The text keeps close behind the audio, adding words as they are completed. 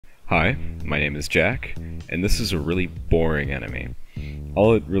Hi, my name is Jack, and this is a really boring enemy.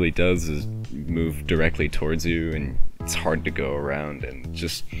 All it really does is move directly towards you, and it's hard to go around, and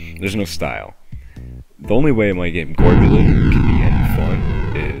just, there's no style. The only way my game GORBULET can be any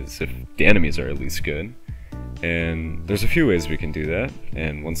fun is if the enemies are at least good, and there's a few ways we can do that,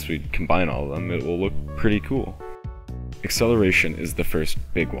 and once we combine all of them, it will look pretty cool. Acceleration is the first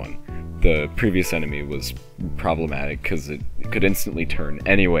big one. The previous enemy was problematic because it could instantly turn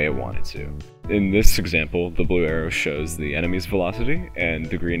any way it wanted to. In this example, the blue arrow shows the enemy's velocity, and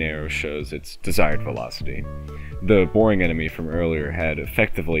the green arrow shows its desired velocity. The boring enemy from earlier had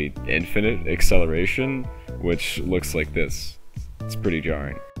effectively infinite acceleration, which looks like this. It's pretty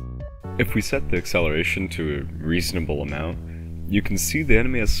jarring. If we set the acceleration to a reasonable amount, you can see the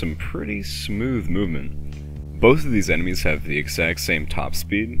enemy has some pretty smooth movement. Both of these enemies have the exact same top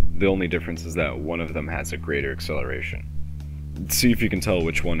speed, the only difference is that one of them has a greater acceleration. See if you can tell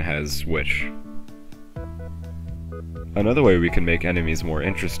which one has which. Another way we can make enemies more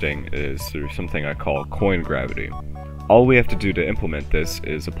interesting is through something I call coin gravity. All we have to do to implement this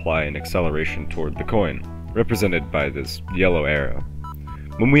is apply an acceleration toward the coin, represented by this yellow arrow.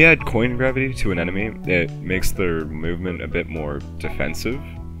 When we add coin gravity to an enemy, it makes their movement a bit more defensive.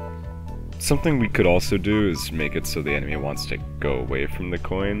 Something we could also do is make it so the enemy wants to go away from the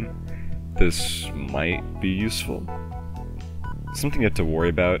coin. This might be useful. Something you have to worry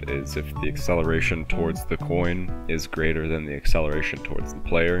about is if the acceleration towards the coin is greater than the acceleration towards the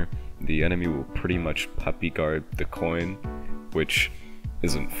player, the enemy will pretty much puppy guard the coin, which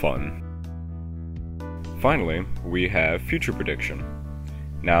isn't fun. Finally, we have future prediction.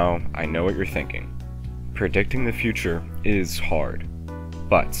 Now, I know what you're thinking. Predicting the future is hard,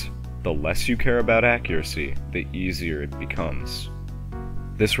 but the less you care about accuracy, the easier it becomes.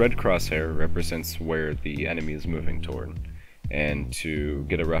 This red crosshair represents where the enemy is moving toward, and to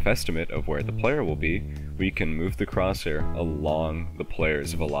get a rough estimate of where the player will be, we can move the crosshair along the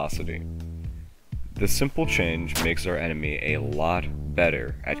player's velocity. This simple change makes our enemy a lot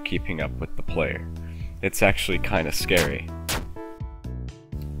better at keeping up with the player. It's actually kinda scary.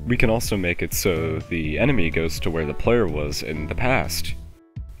 We can also make it so the enemy goes to where the player was in the past.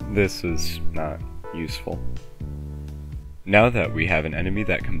 This is not useful. Now that we have an enemy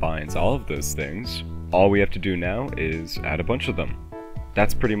that combines all of those things, all we have to do now is add a bunch of them.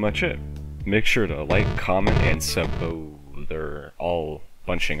 That's pretty much it. Make sure to like, comment, and sub. Oh, they're all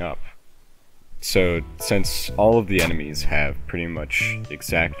bunching up. So, since all of the enemies have pretty much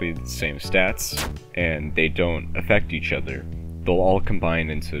exactly the same stats, and they don't affect each other, they'll all combine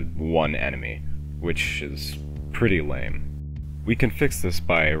into one enemy, which is pretty lame. We can fix this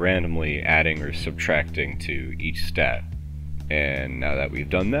by randomly adding or subtracting to each stat. And now that we've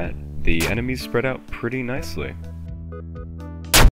done that, the enemies spread out pretty nicely.